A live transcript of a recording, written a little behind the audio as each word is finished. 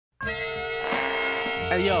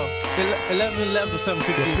Hey yo, 11-11,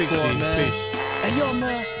 754, man. Peace. Hey yo,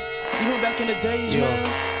 man, you remember back in the days,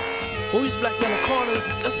 man? We used to black on the corners.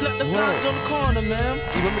 Let's lounge on the corner, man.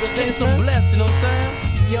 You remember those days? So blessed, you know what I'm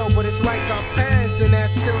saying? Yo, but it's like our parents and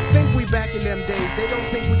that still think we back in them days. They don't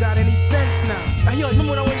think we got any sense now. Hey yo, remember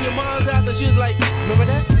when I went to your mom's house and she was like, remember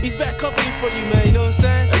that? He's back company for you, man, you know what I'm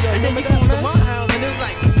saying? Hey, yo, and then you come to my house and it was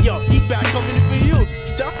like, yo, he's back company for you.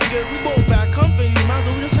 So I figured we both back company, might as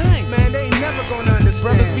well just hang. Man, they ain't never gonna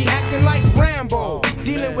understand. Brothers be acting like Rambo,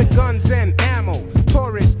 dealing with guns and ammo.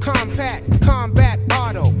 Taurus, compact, combat,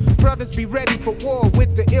 auto. Brothers be ready for war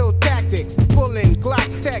with the ill tactics. Pulling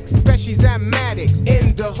Glocks, tech, specials and Maddox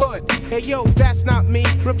in the hood. Hey yo, that's not me.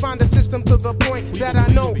 Refine the system to the point that I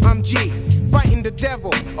know I'm G. Fighting the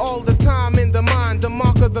devil all the time in the mind. The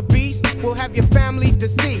mark of the beast will have your family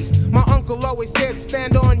deceased. My uncle always said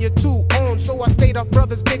stand on your two own. So I stayed off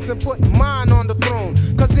brothers' dicks and put mine on the throne.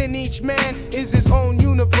 Cause in each man is his own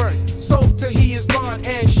universe. So to he is God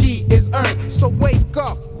and she is earth. So wake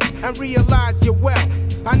up and realize your wealth.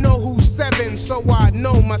 I know who's seven, so I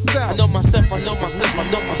know myself. I know myself, I know myself,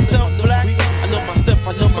 I know myself, black. I know myself,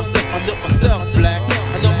 I know myself, I know myself, black.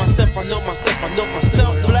 I know myself, I know myself, I know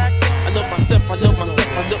myself, black. I know myself, I know myself,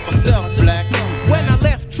 I know myself, black. When I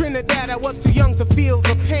left Trinidad, I was too young to feel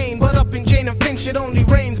the pain. But up in Jane and Finch, it only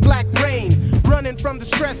rains black rain. Running from the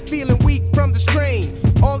stress, feeling weak from the strain.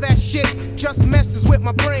 All that shit just messes with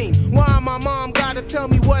my brain. Why my mom gotta tell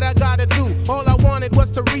me what I gotta do? All I wanted was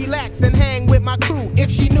to relax and hang with my crew.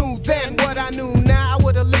 If she knew then what I knew now, I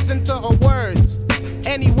would've listened to her words.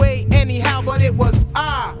 Anyway, anyhow, but it was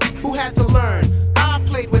I who had to learn. I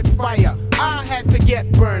played with fire, I had to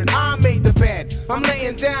get burned. I made the bed, I'm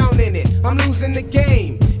laying down in it. I'm losing the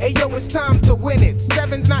game. Hey yo, it's time to win it.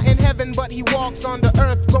 Seven's not in heaven, but he walks on the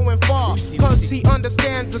earth going far. Cause he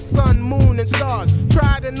understands the sun, moon, and stars.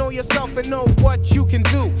 Try to know yourself and know what you can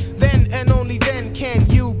do. Then and only then can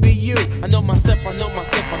you be you. I know myself, I know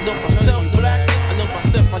myself, I know myself, black. I know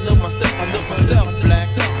myself, I know myself, I know myself, black.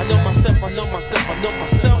 I know myself, I know myself, I know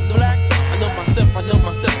myself, black. I know myself, I know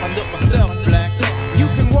myself, I know myself, black. You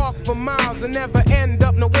can walk for miles and never end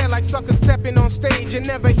up nowhere, like suckers stepping on stage and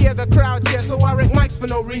never hear the crowd yet. So I rank mics for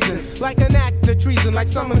no reason, like an act of treason. Like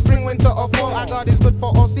summer, spring, winter, or fall, I got is good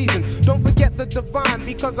for all seasons. Don't forget the divine,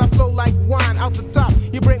 because I flow like wine out the top.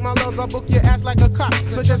 You break my laws, I'll book your ass like a cop.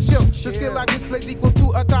 So just chill, the skill I display's equal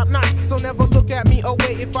to a top notch. So never look at me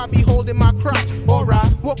away if I be holding my crotch. Or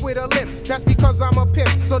I walk with a limp, that's because I'm a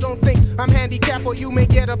pimp. So don't think I'm handicapped or you may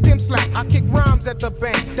get a pimp slap. I kick rhymes at the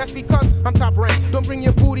bank, that's because I'm top rank. Don't bring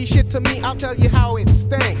your booty shit to me, I'll tell you how it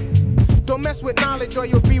stank. Don't mess with knowledge or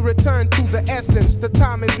you'll be returned to the essence. The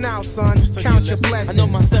time is now, son. Count your blessings. I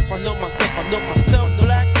know myself, I know myself, I know myself,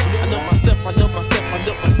 black. I know myself, I know myself, I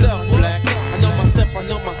know myself, black. I know myself, I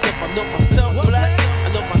know myself, I know myself, black.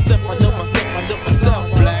 I know myself, I know myself, I know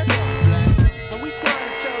myself, black. And we trying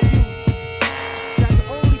to tell you that the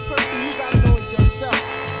only person you gotta know is yourself.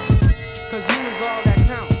 Cause you is all that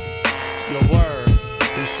counts. Your word, you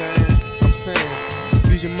know what I'm saying?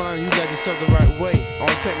 Use your mind, utilize yourself the right way. I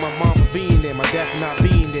wanna thank my mom for being there, my dad for not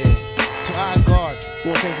being there. To our God,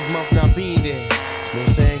 we wanna thank his mom for not being there. You know what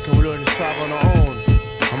I'm saying? Cause we learn this tribe on our own.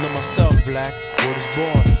 I know myself, black, word is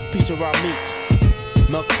born. Peace to Ramik,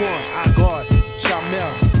 Melkorn, our God,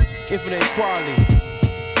 Shamel, infinite equality,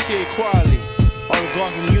 see equality, all the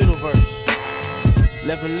gods in the universe.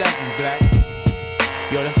 11-11, black.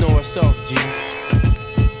 Yo, let's know ourselves, G.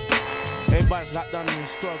 Everybody's locked down in the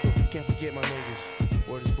struggle. Can't forget my niggas.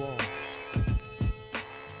 Word is born.